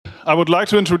I would like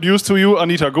to introduce to you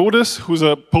Anita Godes, who's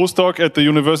a postdoc at the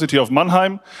University of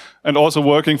Mannheim and also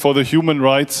working for the Human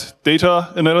Rights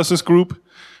Data Analysis Group.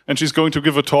 And she's going to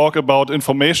give a talk about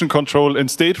information control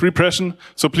and state repression.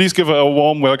 So please give her a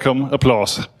warm welcome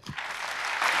applause.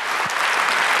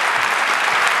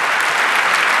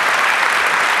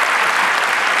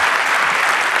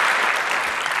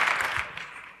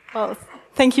 Well,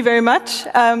 thank you very much.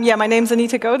 My name's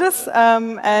Anita Godes,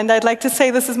 and I'd like to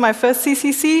say this is my first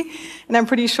CCC, and I'm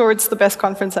pretty sure it's the best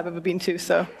conference I've ever been to,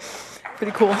 so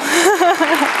pretty cool.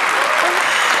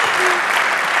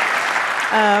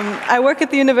 I work at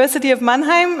the University of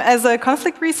Mannheim as a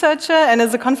conflict researcher, and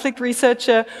as a conflict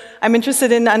researcher, I'm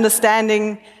interested in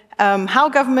understanding how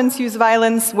governments use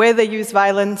violence, where they use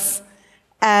violence,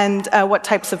 and what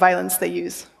types of violence they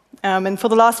use. And for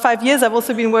the last 5 years, I've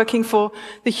also been working for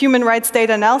the Human Rights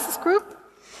Data Analysis Group.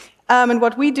 And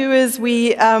what we do is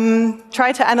we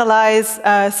try to analyze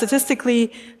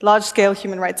statistically large-scale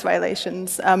human rights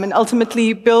violations and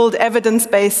ultimately build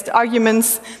evidence-based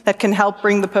arguments that can help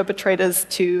bring the perpetrators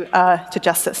to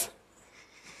justice.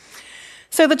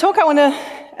 So the talk I want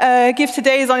to give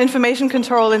today is on information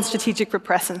control and strategic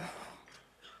repression.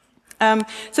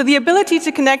 So the ability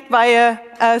to connect via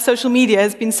social media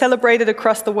has been celebrated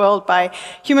across the world by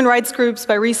human rights groups,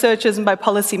 by researchers, and by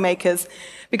policymakers,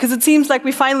 because it seems like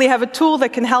we finally have a tool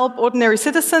that can help ordinary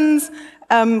citizens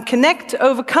connect,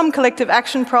 overcome collective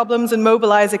action problems, and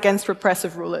mobilize against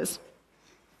repressive rulers.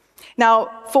 Now,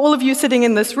 for all of you sitting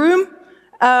in this room,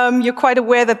 you're quite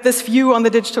aware that this view on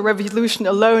the digital revolution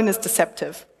alone is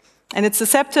deceptive. And it's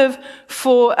deceptive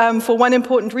for one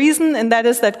important reason, and that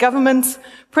is that governments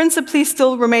principally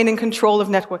still remain in control of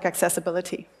network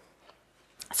accessibility.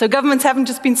 So governments haven't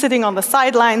just been sitting on the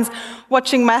sidelines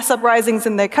watching mass uprisings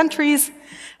in their countries.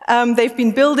 They've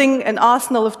been building an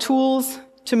arsenal of tools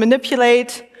to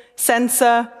manipulate,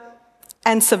 censor,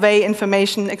 and survey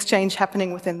information exchange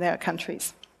happening within their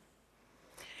countries.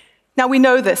 Now we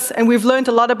know this, and we've learned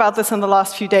a lot about this in the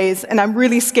last few days, and I'm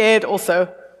really scared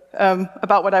also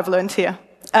about what I've learned here.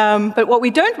 But what we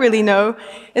don't really know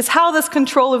is how this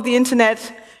control of the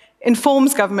internet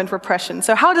informs government repression.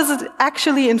 So how does it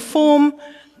actually inform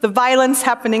the violence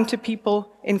happening to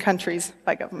people in countries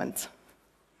by governments?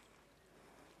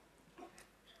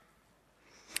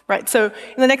 Right, so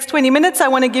in the next 20 minutes, I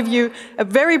want to give you a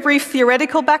very brief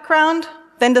theoretical background,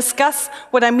 then discuss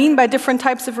what I mean by different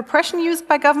types of repression used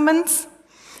by governments.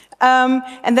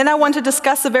 And then I want to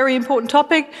discuss a very important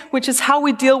topic, which is how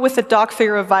we deal with the dark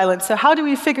figure of violence. So how do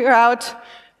we figure out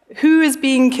who is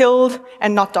being killed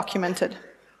and not documented?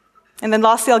 And then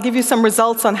lastly, I'll give you some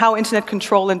results on how internet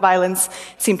control and violence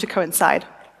seem to coincide.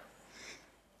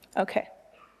 Okay.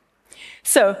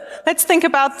 So let's think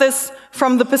about this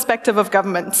from the perspective of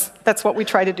governments. That's what we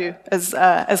try to do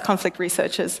as conflict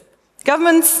researchers.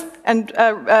 Governments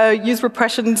use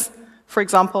repressions, for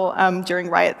example, during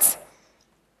riots.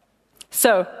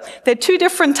 So there are two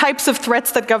different types of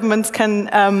threats that governments can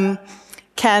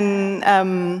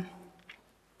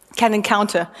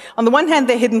encounter. On the one hand,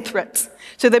 they're hidden threats.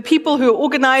 So they're people who are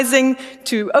organizing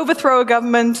to overthrow a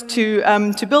government,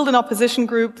 to build an opposition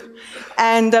group,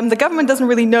 and the government doesn't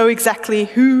really know exactly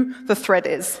who the threat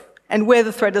is and where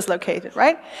the threat is located,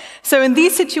 right? So in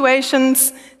these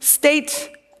situations, state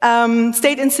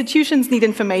institutions need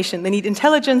information. They need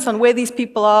intelligence on where these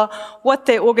people are, what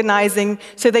they're organizing,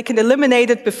 so they can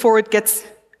eliminate it before it gets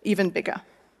even bigger.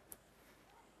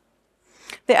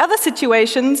 There are other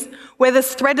situations where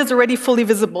this threat is already fully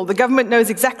visible. The government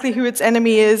knows exactly who its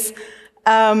enemy is.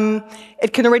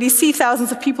 It can already see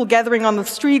thousands of people gathering on the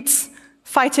streets,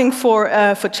 fighting for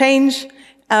change.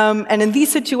 And in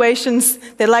these situations,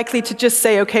 they're likely to just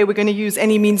say, okay, we're going to use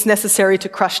any means necessary to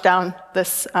crush down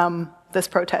this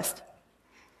protest.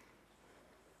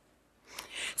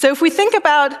 So if we think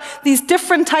about these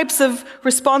different types of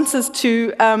responses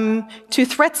to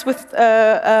threats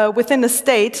within a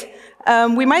state,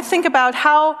 we might think about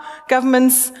how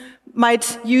governments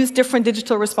might use different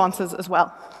digital responses as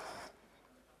well.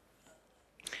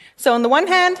 So on the one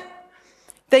hand,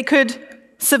 they could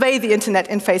survey the internet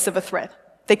in face of a threat.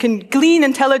 They can glean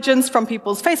intelligence from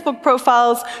people's Facebook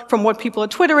profiles, from what people are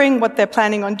twittering, what they're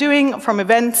planning on doing, from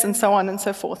events, and so on and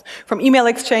so forth, from email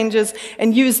exchanges,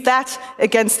 and use that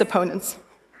against opponents.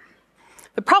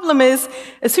 The problem is,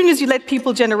 as soon as you let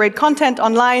people generate content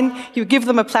online, you give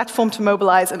them a platform to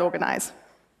mobilize and organize.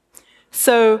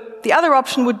 So the other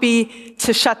option would be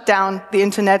to shut down the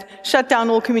internet, shut down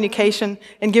all communication,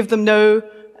 and give them no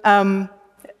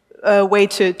way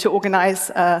to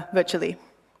organize virtually.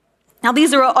 Now,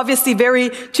 these are obviously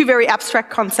two very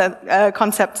abstract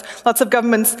concepts. Lots of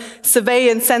governments survey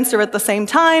and censor at the same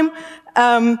time,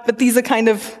 but these are kind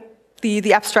of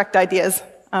the abstract ideas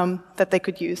that they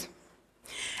could use.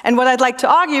 And what I'd like to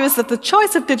argue is that the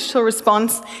choice of digital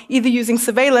response, either using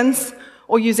surveillance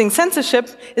or using censorship,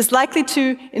 is likely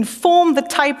to inform the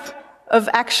type of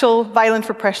actual violent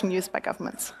repression used by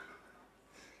governments.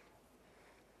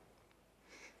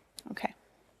 Okay.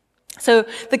 So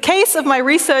the case of my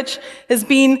research has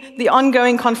been the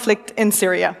ongoing conflict in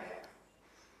Syria.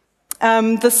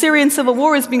 The Syrian civil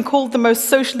war has been called the most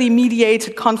socially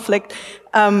mediated conflict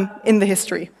in the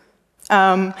history.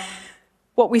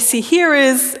 What we see here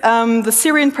is the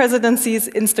Syrian presidency's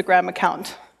Instagram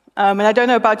account. And I don't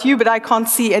know about you, but I can't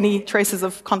see any traces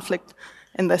of conflict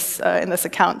in this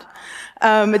account.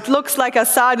 It looks like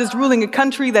Assad is ruling a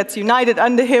country that's united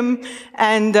under him,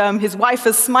 and his wife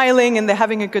is smiling, and they're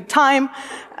having a good time.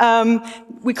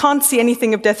 We can't see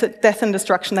anything of death and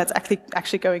destruction that's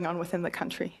actually going on within the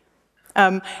country.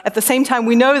 At the same time,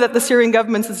 we know that the Syrian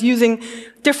government is using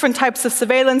different types of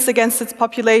surveillance against its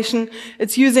population.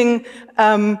 It's using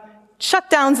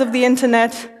shutdowns of the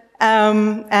internet,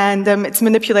 and it's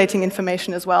manipulating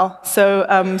information as well.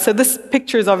 So this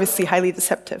picture is obviously highly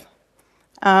deceptive.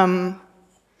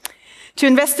 To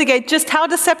investigate just how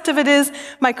deceptive it is,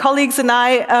 my colleagues and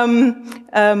I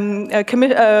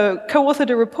co-authored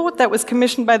a report that was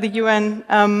commissioned by the UN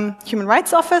Human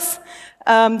Rights Office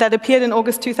that appeared in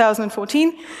August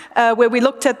 2014, where we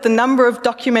looked at the number of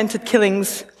documented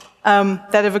killings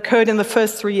that have occurred in the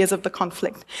first 3 years of the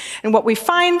conflict. And what we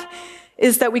find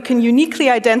is that we can uniquely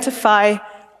identify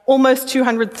almost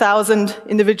 200,000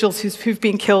 individuals who've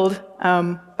been killed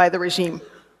by the regime.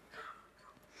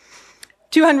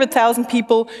 200,000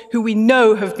 people who we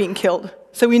know have been killed.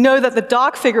 So we know that the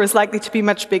dark figure is likely to be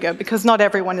much bigger because not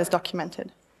everyone is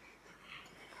documented.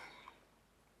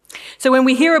 So when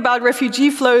we hear about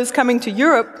refugee flows coming to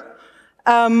Europe,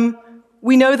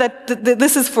 we know that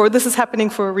this is happening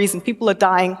for a reason. People are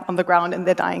dying on the ground, and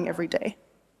they're dying every day.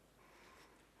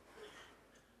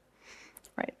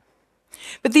 Right.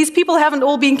 But these people haven't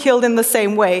all been killed in the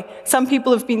same way. Some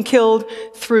people have been killed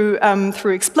through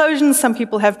explosions, some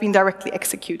people have been directly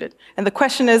executed. And the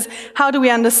question is, how do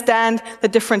we understand the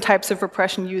different types of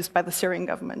repression used by the Syrian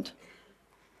government?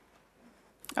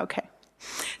 Okay.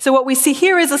 So what we see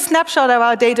here is a snapshot of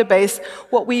our database.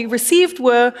 What we received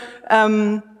were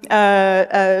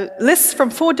lists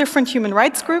from 4 different human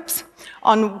rights groups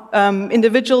on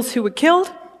individuals who were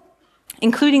killed,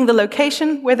 including the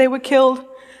location where they were killed,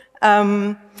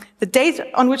 the date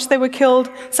on which they were killed,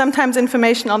 sometimes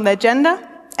information on their gender,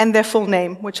 and their full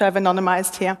name, which I've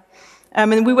anonymized here.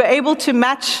 And we were able to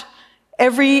match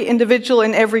every individual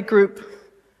in every group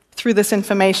through this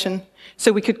information,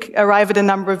 so we could arrive at a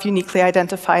number of uniquely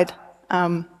identified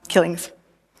killings.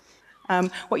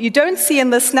 What you don't see in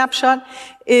this snapshot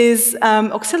is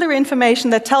auxiliary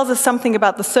information that tells us something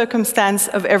about the circumstance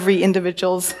of every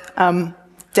individual's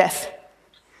death.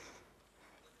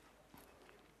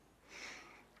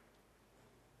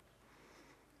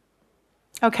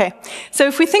 Okay, so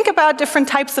if we think about different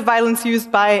types of violence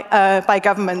used by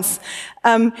governments,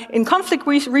 in conflict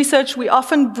research, we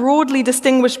often broadly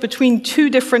distinguish between two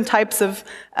different types of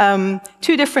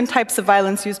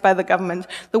violence used by the government.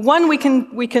 The one we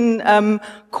can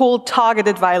call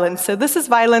targeted violence. So this is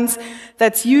violence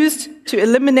that's used to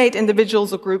eliminate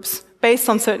individuals or groups based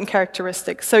on certain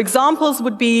characteristics. So examples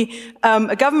would be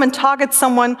a government targets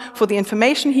someone for the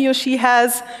information he or she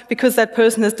has, because that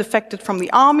person has defected from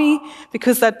the army,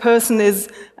 because that person is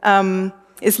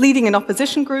leading an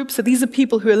opposition group. So these are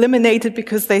people who are eliminated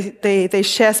because they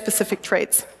share specific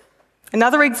traits.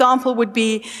 Another example would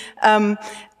be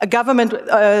a government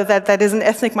that is an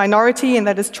ethnic minority and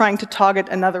that is trying to target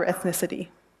another ethnicity.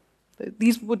 So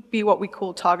these would be what we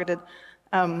call targeted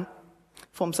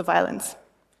forms of violence.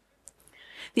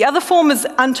 The other form is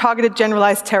untargeted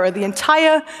generalized terror. The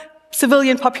entire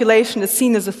civilian population is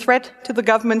seen as a threat to the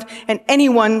government, and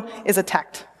anyone is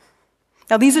attacked.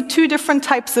 Now, these are two different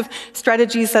types of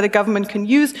strategies that a government can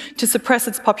use to suppress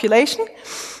its population,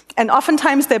 and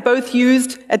oftentimes they're both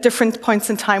used at different points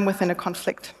in time within a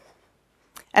conflict.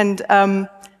 And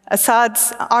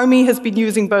Assad's army has been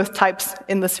using both types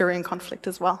in the Syrian conflict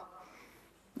as well.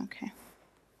 Okay.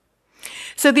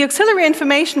 So the auxiliary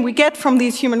information we get from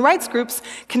these human rights groups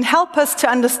can help us to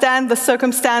understand the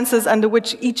circumstances under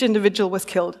which each individual was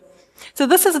killed. So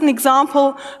this is an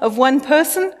example of one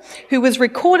person who was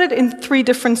recorded in 3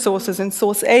 different sources, in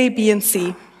source A, B, and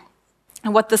C.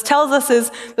 And what this tells us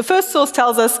is, the first source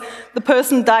tells us the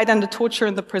person died under torture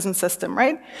in the prison system,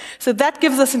 right? So that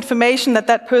gives us information that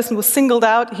that person was singled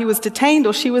out, he was detained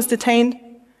or she was detained,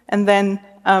 and then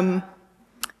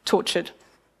tortured.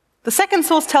 The second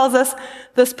source tells us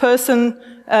this person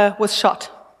was shot.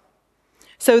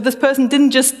 So this person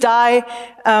didn't just die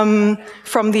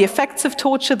from the effects of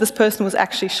torture, this person was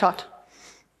actually shot.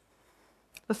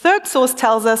 The third source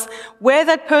tells us where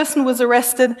that person was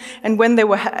arrested and when they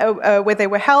were, where they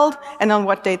were held and on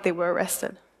what date they were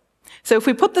arrested. So if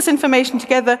we put this information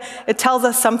together, it tells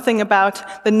us something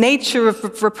about the nature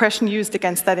of repression used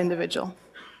against that individual.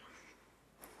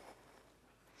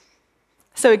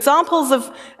 So examples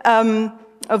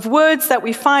of words that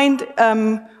we find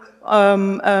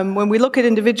when we look at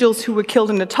individuals who were killed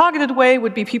in a targeted way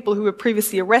would be people who were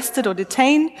previously arrested or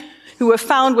detained, who were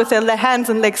found with their hands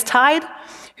and legs tied,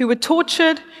 who were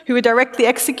tortured, who were directly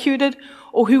executed,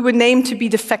 or who were named to be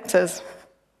defectors.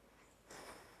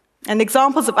 And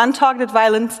examples of untargeted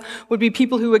violence would be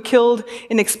people who were killed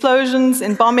in explosions,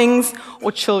 in bombings,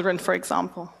 or children, for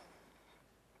example.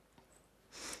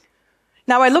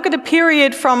 Now I look at a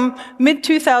period from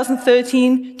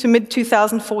mid-2013 to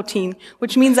mid-2014,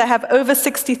 which means I have over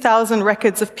 60,000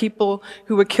 records of people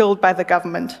who were killed by the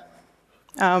government.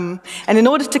 And in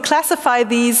order to classify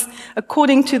these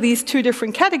according to these two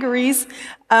different categories,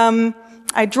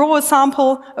 I draw a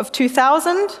sample of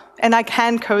 2,000 and I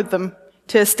hand code them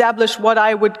to establish what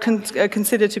I would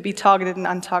consider to be targeted and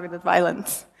untargeted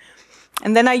violence.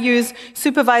 And then I use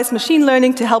supervised machine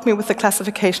learning to help me with the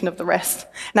classification of the rest.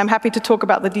 And I'm happy to talk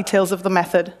about the details of the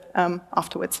method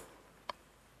afterwards.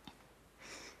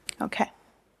 Okay.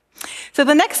 So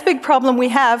the next big problem we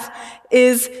have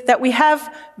is that we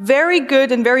have very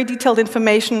good and very detailed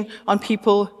information on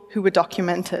people who were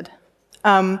documented.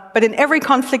 But in every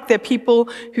conflict, there are people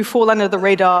who fall under the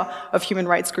radar of human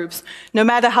rights groups, no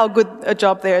matter how good a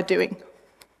job they are doing.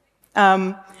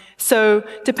 So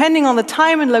depending on the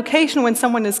time and location when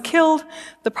someone is killed,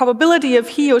 the probability of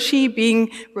he or she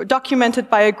being documented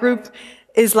by a group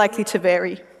is likely to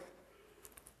vary.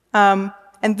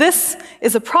 And this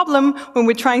is a problem when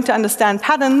we're trying to understand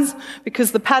patterns,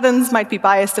 because the patterns might be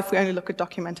biased if we only look at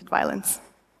documented violence.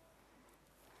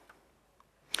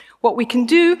 What we can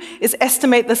do is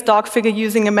estimate this dark figure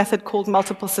using a method called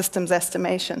multiple systems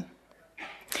estimation.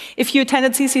 If you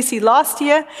attended CCC last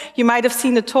year, you might have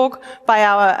seen a talk by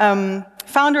our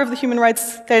founder of the Human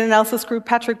Rights Data Analysis Group,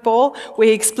 Patrick Ball, where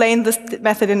he explained this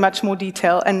method in much more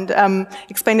detail and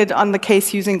explained it on the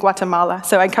case using Guatemala.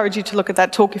 So I encourage you to look at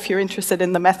that talk if you're interested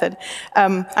in the method.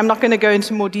 I'm not going to go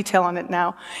into more detail on it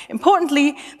now.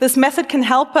 Importantly, this method can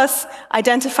help us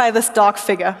identify this dark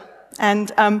figure.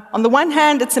 And on the one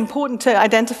hand, it's important to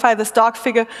identify this dark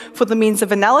figure for the means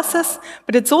of analysis,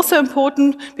 but it's also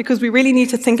important because we really need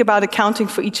to think about accounting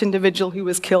for each individual who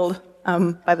was killed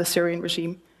by the Syrian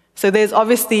regime. So there's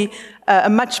obviously a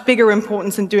much bigger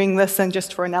importance in doing this than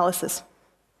just for analysis.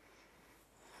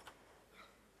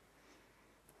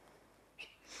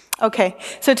 Okay,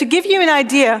 so to give you an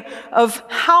idea of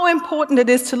how important it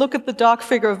is to look at the dark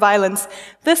figure of violence,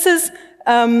 this is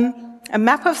a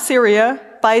map of Syria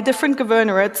by different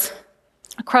governorates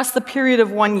across the period of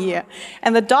 1 year.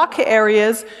 And the darker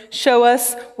areas show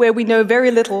us where we know very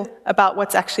little about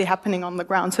what's actually happening on the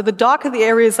ground. So the darker the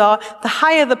areas are, the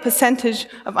higher the percentage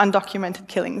of undocumented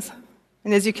killings.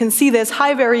 And as you can see, there's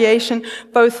high variation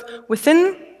both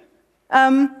within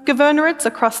governorates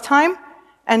across time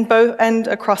and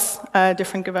across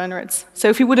different governorates. So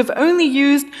if we would have only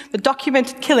used the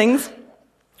documented killings,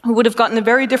 we would have gotten a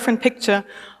very different picture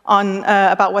on,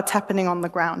 about what's happening on the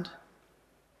ground.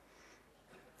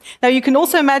 Now, you can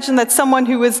also imagine that someone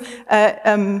who was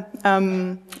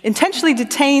intentionally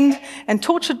detained and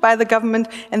tortured by the government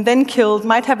and then killed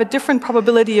might have a different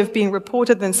probability of being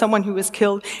reported than someone who was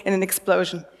killed in an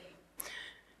explosion.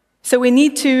 So we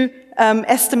need to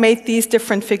estimate these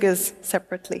different figures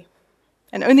separately.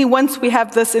 And only once we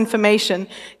have this information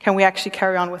can we actually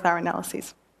carry on with our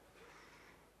analyses.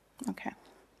 Okay.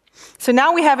 So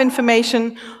now we have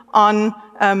information on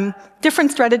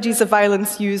different strategies of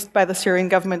violence used by the Syrian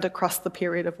government across the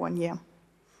period of 1 year.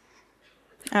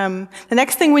 The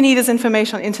next thing we need is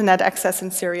information on internet access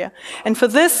in Syria. And for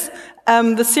this,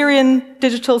 the Syrian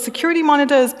Digital Security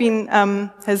Monitor has been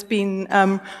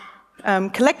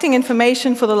collecting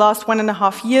information for the last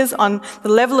 1.5 years on the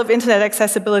level of internet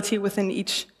accessibility within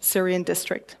each Syrian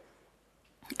district.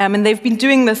 And they've been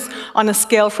doing this on a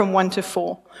scale from 1 to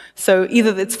 4. So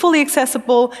either it's fully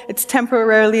accessible, it's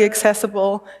temporarily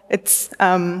accessible, it's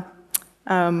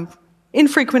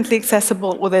infrequently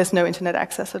accessible, or there's no internet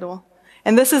access at all.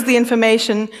 And this is the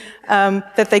information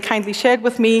that they kindly shared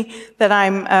with me that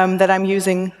I'm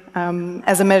using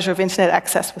as a measure of internet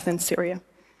access within Syria.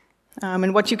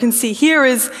 And what you can see here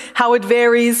is how it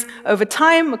varies over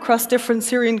time across different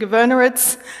Syrian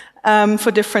governorates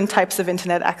for different types of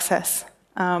internet access.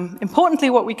 Importantly,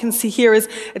 what we can see here is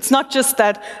it's not just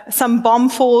that some bomb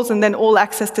falls and then all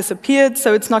access disappeared,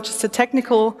 so it's not just a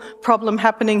technical problem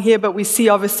happening here, but we see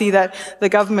obviously that the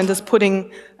government is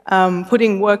putting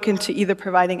work into either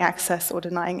providing access or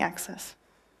denying access.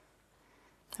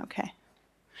 Okay.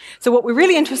 So what we're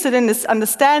really interested in is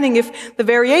understanding if the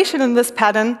variation in this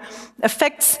pattern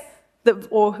affects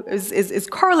or is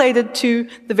correlated to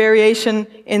the variation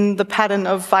in the pattern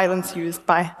of violence used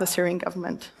by the Syrian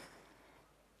government.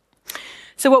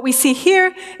 So what we see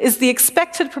here is the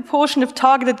expected proportion of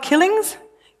targeted killings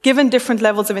given different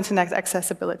levels of internet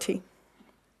accessibility.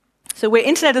 So where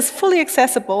internet is fully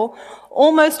accessible,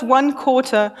 almost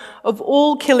 1/4 of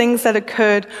all killings that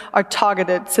occurred are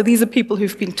targeted. So these are people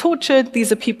who've been tortured,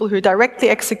 these are people who are directly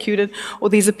executed, or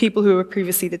these are people who were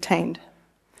previously detained.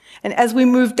 And as we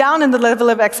move down in the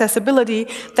level of accessibility,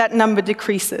 that number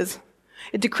decreases.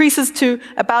 It decreases to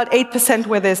about 8%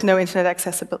 where there's no internet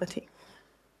accessibility.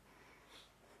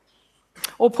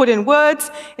 Or put in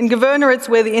words, in governorates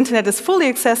where the internet is fully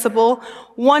accessible,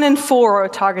 1 in 4 are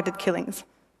targeted killings.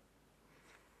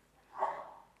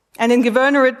 And in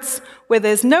governorates where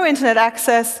there's no internet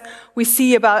access, we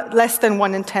see about less than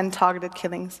 1 in 10 targeted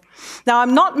killings. Now,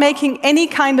 I'm not making any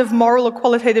kind of moral or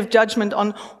qualitative judgment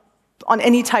on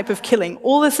any type of killing.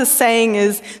 All this is saying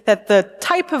is that the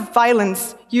type of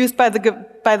violence used by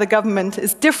the government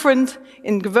is different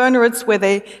in governorates where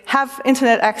they have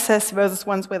internet access versus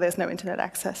ones where there's no internet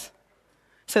access.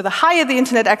 So the higher the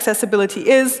internet accessibility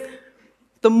is,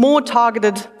 the more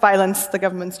targeted violence the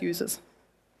government uses.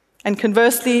 And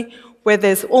conversely, where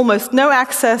there's almost no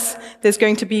access, there's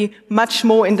going to be much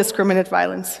more indiscriminate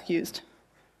violence used.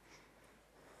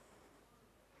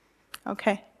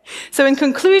 Okay. So in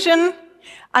conclusion,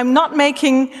 I'm not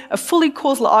making a fully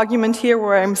causal argument here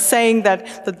where I'm saying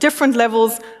that the different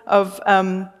levels of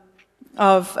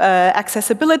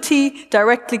accessibility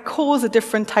directly cause a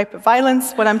different type of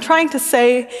violence. What I'm trying to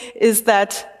say is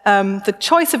that the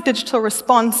choice of digital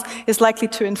response is likely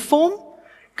to inform,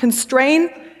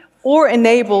 constrain, or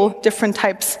enable different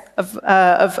types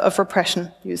of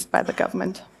repression used by the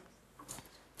government.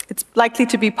 It's likely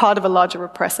to be part of a larger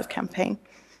repressive campaign.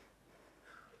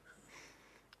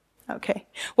 Okay.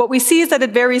 What we see is that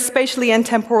it varies spatially and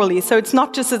temporally. So it's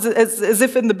not just as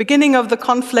if in the beginning of the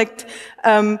conflict,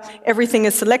 everything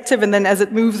is selective, and then as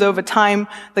it moves over time,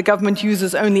 the government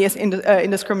uses only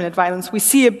indiscriminate violence. We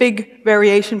see a big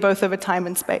variation both over time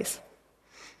and space.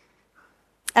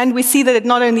 And we see that it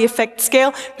not only affects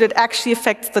scale, but it actually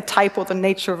affects the type or the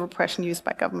nature of repression used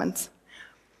by governments.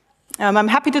 I'm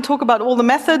happy to talk about all the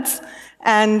methods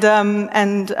and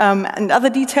other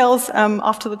details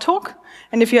after the talk.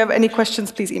 And if you have any questions,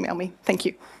 please email me. Thank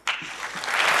you.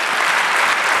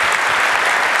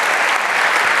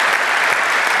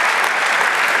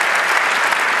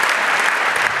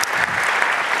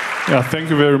 Yeah, thank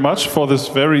you very much for this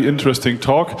very interesting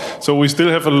talk. So we still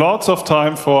have lots of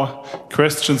time for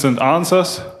questions and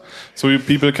answers. So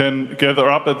people can gather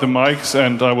up at the mics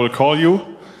and I will call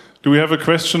you. Do we have a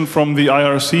question from the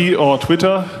IRC or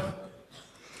Twitter?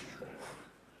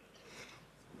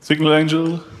 Signal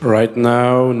Angel? Right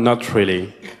now, not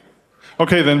really.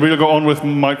 Okay, then we'll go on with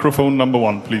microphone number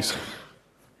 1, please.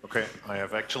 Okay, I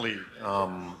have actually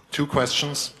 2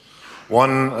 questions.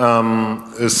 One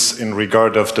is in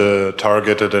regard of the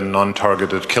targeted and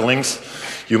non-targeted killings.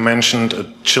 You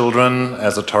mentioned children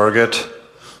as a target.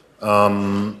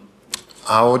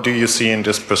 How do you see in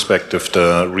this perspective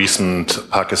the recent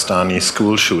Pakistani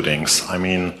school shootings? I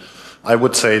mean, I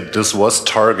would say this was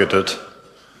targeted,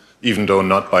 even though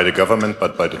not by the government,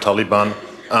 but by the Taliban,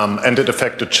 and it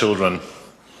affected children.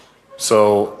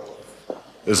 So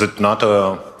is it not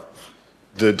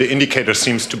the indicator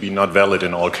seems to be not valid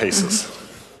in all cases.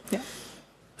 Mm-hmm. Yeah.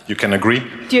 You can agree?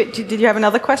 Did you have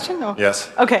another question? Or? Yes.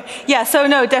 Okay. Yeah. So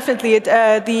no, definitely.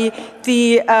 The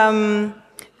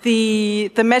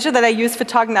measure that I use for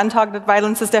targeted and untargeted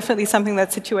violence is definitely something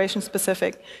that's situation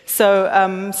specific. So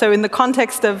in the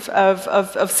context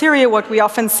of Syria, what we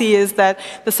often see is that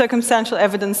the circumstantial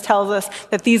evidence tells us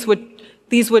that these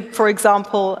would, for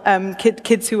example,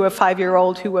 kids who were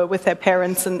 5-year-old who were with their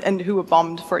parents and who were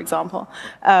bombed, for example.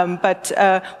 But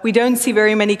we don't see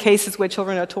very many cases where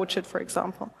children are tortured, for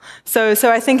example. So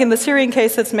I think in the Syrian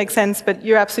case this makes sense, but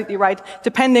you're absolutely right.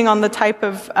 Depending on the type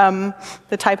of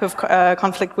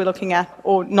conflict we're looking at,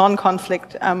 or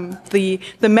non-conflict,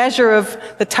 the measure of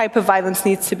the type of violence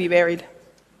needs to be varied.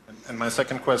 And my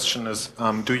second question is,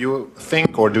 do you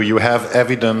think or do you have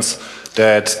evidence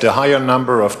that the higher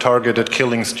number of targeted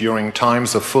killings during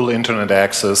times of full internet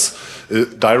access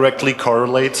directly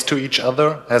correlates to each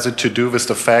other? Has it to do with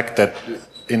the fact that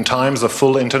in times of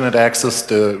full internet access,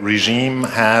 the regime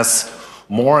has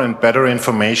more and better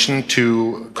information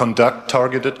to conduct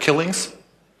targeted killings?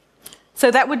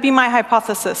 So that would be my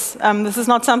hypothesis. This is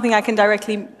not something I can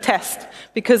directly test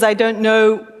because I don't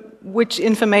know which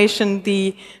information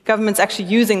the government's actually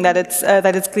using that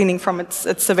it's gleaning from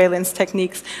its surveillance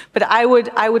techniques. But I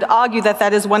would argue that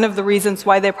that is one of the reasons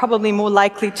why they're probably more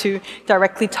likely to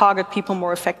directly target people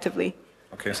more effectively.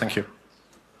 Okay, thank you.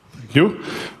 Thank you.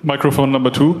 Microphone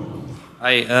number 2.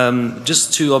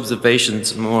 Just 2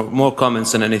 observations, more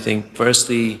comments than anything.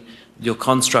 Firstly, your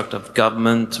construct of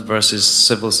government versus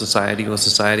civil society or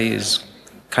society is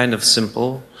kind of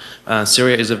simple.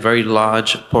 Syria is a very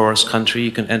large, porous country.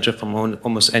 You can enter from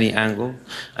almost any angle,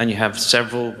 and you have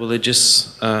several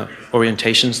religious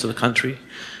orientations to the country.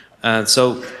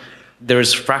 So there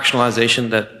is fractionalization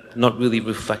that not really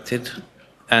reflected,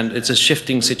 and it's a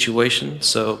shifting situation.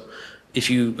 So if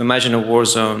you imagine a war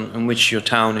zone in which your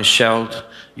town is shelled,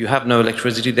 you have no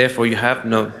electricity, therefore you have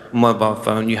no mobile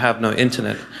phone, you have no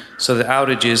internet. So the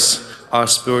outages are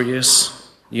spurious.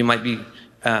 You might be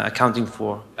accounting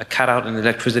for a cutout in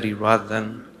electricity rather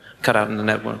than cutout in the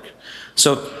network.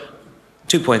 So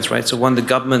 2 points, right? So one, the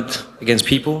government against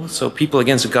people. So people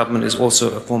against the government is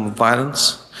also a form of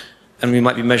violence, and we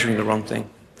might be measuring the wrong thing.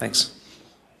 Thanks.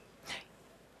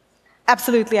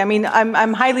 Absolutely. I mean,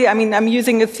 I'm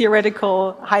using a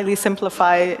theoretical, highly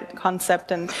simplified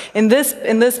concept, and in this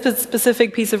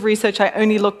specific piece of research, I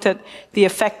only looked at the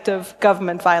effect of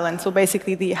government violence, or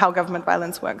basically how government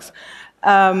violence works.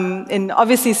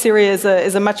 Obviously, Syria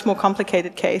is a much more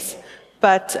complicated case,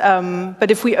 but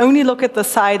if we only look at the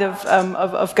side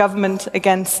of government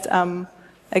against the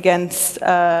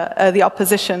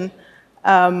opposition,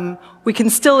 we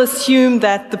can still assume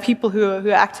that the people who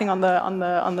are acting on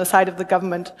the side of the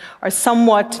government are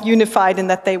somewhat unified in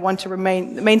that they want to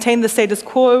maintain the status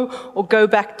quo or go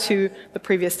back to the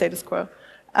previous status quo.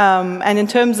 And in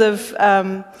terms of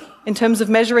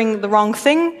measuring the wrong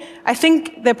thing, I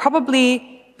think there are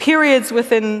probably periods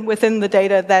within the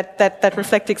data that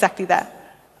reflect exactly that.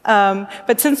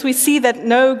 But since we see that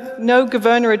no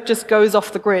governorate just goes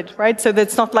off the grid, right? So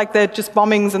that's not like they're just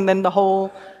bombings and then the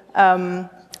whole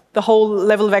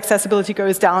level of accessibility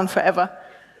goes down forever.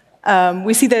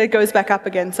 We see that it goes back up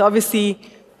again. So obviously,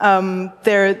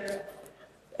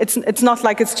 it's not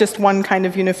like it's just one kind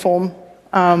of uniform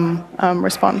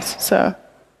response. So.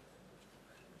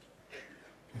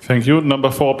 Thank you.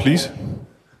 Number 4, please.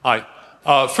 Hi.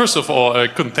 First of all, I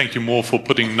couldn't thank you more for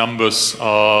putting numbers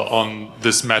on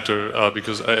this matter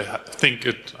because I think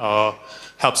it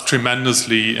helps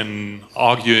tremendously in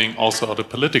arguing also at a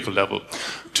political level.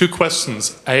 2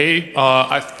 questions.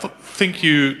 I think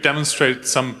you demonstrate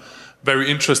some very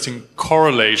interesting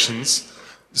correlations.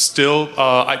 Still,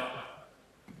 I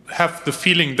have the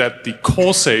feeling that the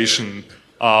causation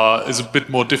is a bit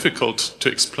more difficult to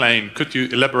explain. Could you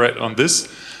elaborate on this?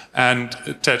 And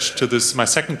attached to this, my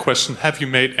second question, have you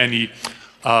made any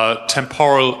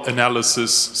temporal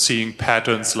analysis seeing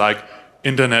patterns like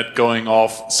internet going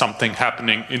off, something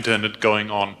happening, internet going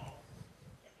on?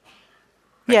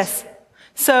 Yes.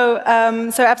 So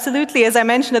absolutely, as I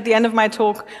mentioned at the end of my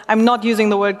talk, I'm not using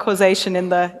the word causation in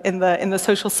the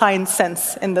social science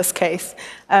sense in this case.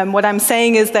 What I'm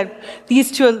saying is that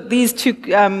these two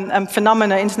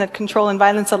phenomena, internet control and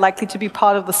violence, are likely to be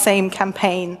part of the same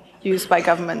campaign used by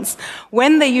governments.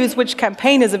 When they use which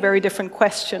campaign is a very different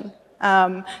question.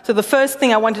 So the first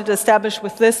thing I wanted to establish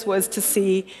with this was to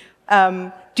see,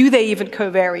 do they even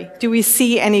co-vary? Do we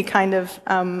see any kind of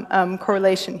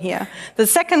correlation here? The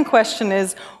second question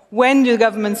is, when do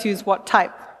governments use what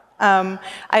type?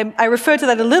 I refer to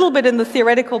that a little bit in the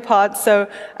theoretical part. So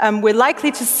we're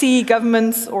likely to see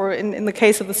governments, or in the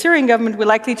case of the Syrian government, we're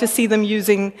likely to see them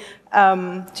using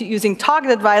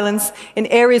targeted violence in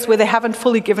areas where they haven't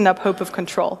fully given up hope of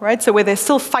control, right? So where they're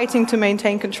still fighting to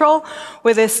maintain control,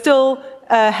 where they still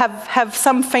have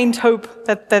some faint hope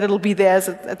that it'll be theirs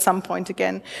at some point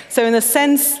again. So in a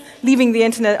sense, leaving the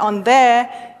internet on there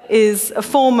is a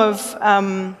form of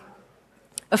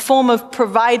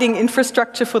providing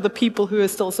infrastructure for the people who are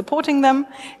still supporting them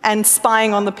and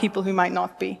spying on the people who might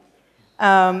not be.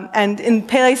 And in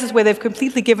places where they've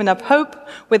completely given up hope,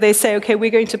 where they say, okay, we're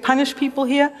going to punish people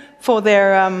here for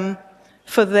their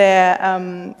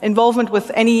involvement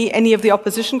with any of the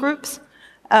opposition groups,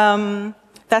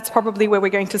 that's probably where we're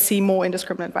going to see more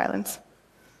indiscriminate violence.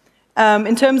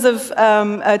 In terms of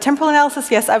temporal analysis,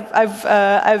 yes,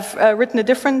 I've written a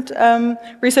different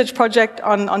research project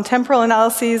on temporal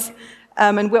analyses,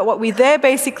 and what we there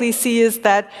basically see is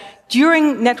that during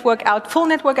full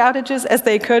network outages, as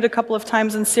they occurred a couple of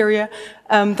times in Syria,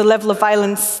 the level of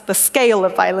violence, the scale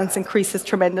of violence increases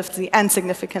tremendously and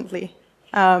significantly.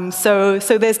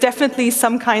 So there's definitely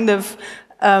some kind of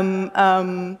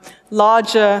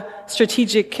larger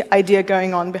strategic idea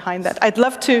going on behind that. I'd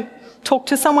love to talk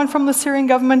to someone from the Syrian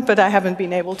government, but I haven't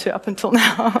been able to up until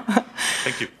now.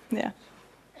 Thank you. Yeah.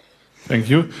 Thank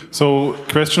you. So,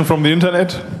 question from the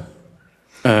internet?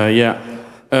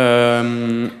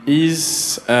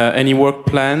 Is any work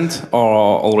planned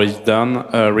or already done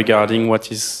regarding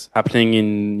what is happening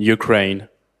in Ukraine?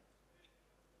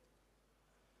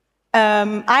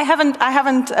 I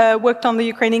haven't worked on the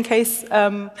Ukrainian case.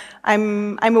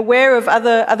 I'm aware of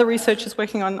other researchers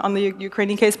working on the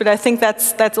Ukrainian case, but I think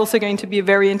that's also going to be a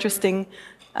very interesting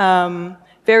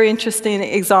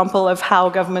example of how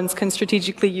governments can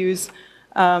strategically use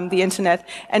the internet.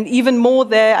 And even more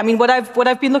there, I mean, what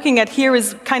I've been looking at here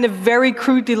is kind of very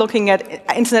crudely looking at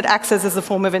internet access as a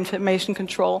form of information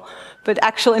control. But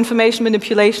actual information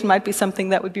manipulation might be something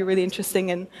that would be really interesting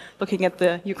in looking at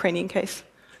the Ukrainian case.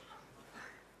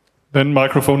 Then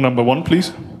microphone number 1,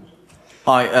 please.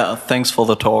 Hi, thanks for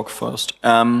the talk first.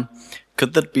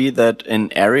 Could that be that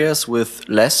in areas with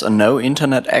less or no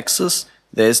internet access,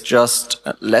 there's just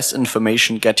less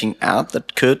information getting out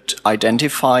that could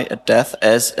identify a death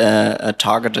as a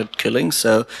targeted killing,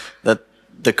 so that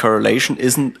the correlation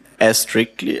isn't as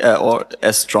strictly or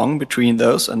as strong between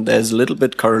those, and there's a little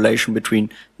bit correlation between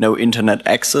no internet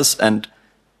access and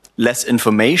less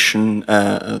information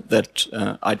that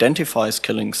identifies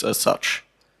killings as such?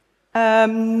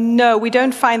 No, we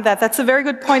don't find that. That's a very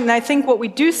good point. And I think what we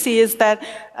do see is that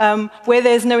where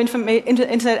there's no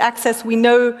internet access, we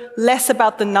know less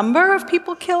about the number of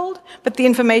people killed, but the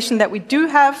information that we do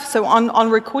have, so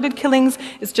on recorded killings,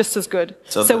 is just as good.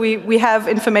 So we have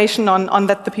information on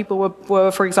that the people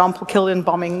were, for example, killed in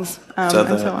bombings. So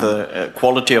the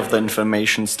quality of the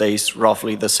information stays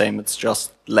roughly the same, it's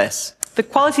just less. The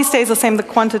quality stays the same, the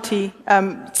quantity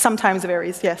sometimes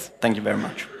varies, yes. Thank you very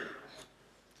much.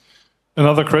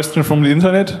 Another question from the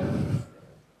internet?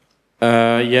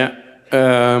 There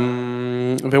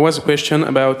was a question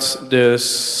about the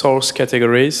source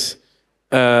categories.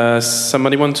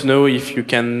 Somebody wants to know if you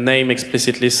can name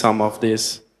explicitly some of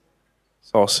these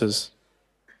sources.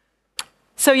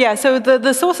 So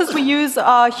the sources we use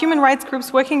are human rights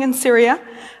groups working in Syria.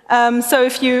 So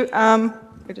if you...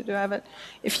 where did I have it?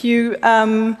 If you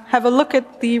have a look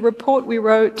at the report we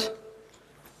wrote,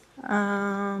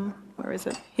 where is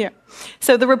it? Here.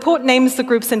 So the report names the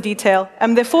groups in detail.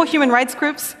 There are 4 human rights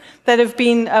groups that have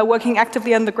been working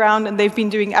actively on the ground, and they've been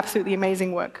doing absolutely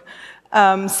amazing work.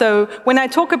 So when I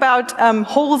talk about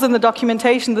holes in the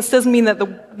documentation, this doesn't mean that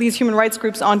these human rights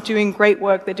groups aren't doing great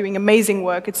work. They're doing amazing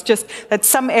work. It's just that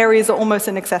some areas are almost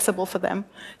inaccessible for them.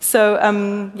 So,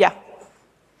 yeah.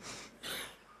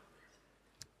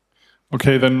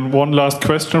 Okay, then one last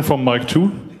question from Mike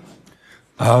 2.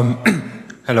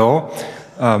 Hello.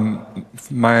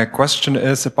 My question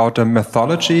is about the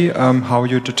methodology, how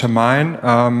you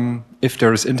determine if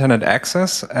there is internet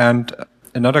access. And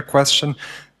another question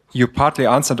you partly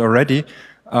answered already.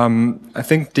 I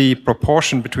think the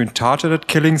proportion between targeted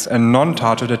killings and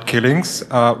non-targeted killings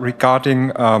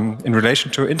regarding in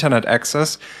relation to internet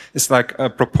access is like a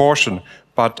proportion.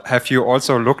 But have you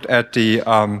also looked at the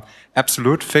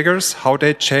absolute figures, how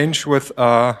they change with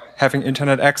having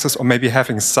internet access or maybe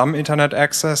having some internet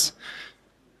access?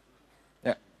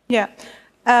 Yeah.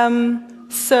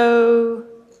 So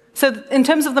in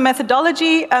terms of the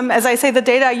methodology, as I say, the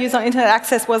data I use on internet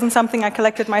access wasn't something I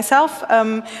collected myself.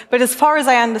 But as far as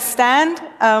I understand,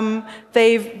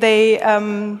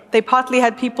 they partly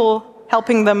had people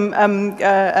helping them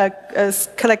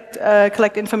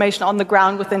collect information on the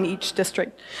ground within each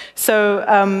district.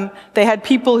 So they had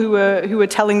people who were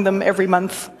telling them every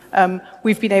month,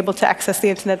 we've been able to access the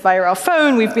internet via our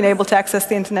phone, we've been able to access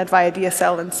the internet via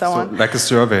DSL and so on. Like a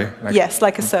survey? Yes,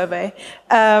 like a survey.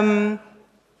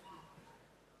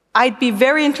 I'd be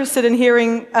very interested in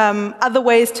hearing other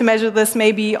ways to measure this,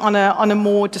 maybe on a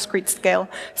more discrete scale.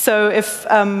 So if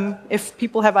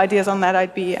people have ideas on that,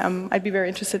 I'd be very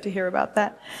interested to hear about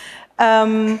that.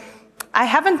 I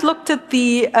haven't looked at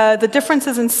the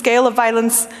differences in scale of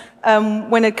violence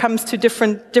when it comes to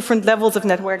different levels of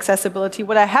network accessibility.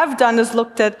 What I have done is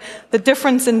looked at the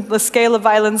difference in the scale of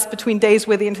violence between days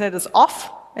where the internet is off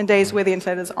and days where the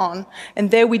internet is on. And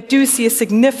there we do see a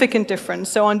significant difference.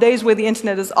 So on days where the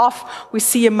internet is off, we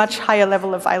see a much higher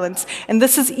level of violence. And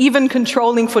this is even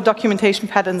controlling for documentation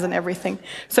patterns and everything.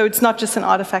 So it's not just an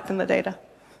artifact in the data.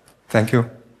 Thank you.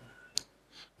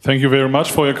 Thank you very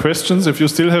much for your questions. If you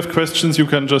still have questions, you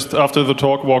can just, after the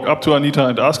talk, walk up to Anita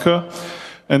and ask her.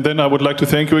 And then I would like to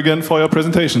thank you again for your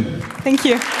presentation. Thank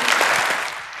you.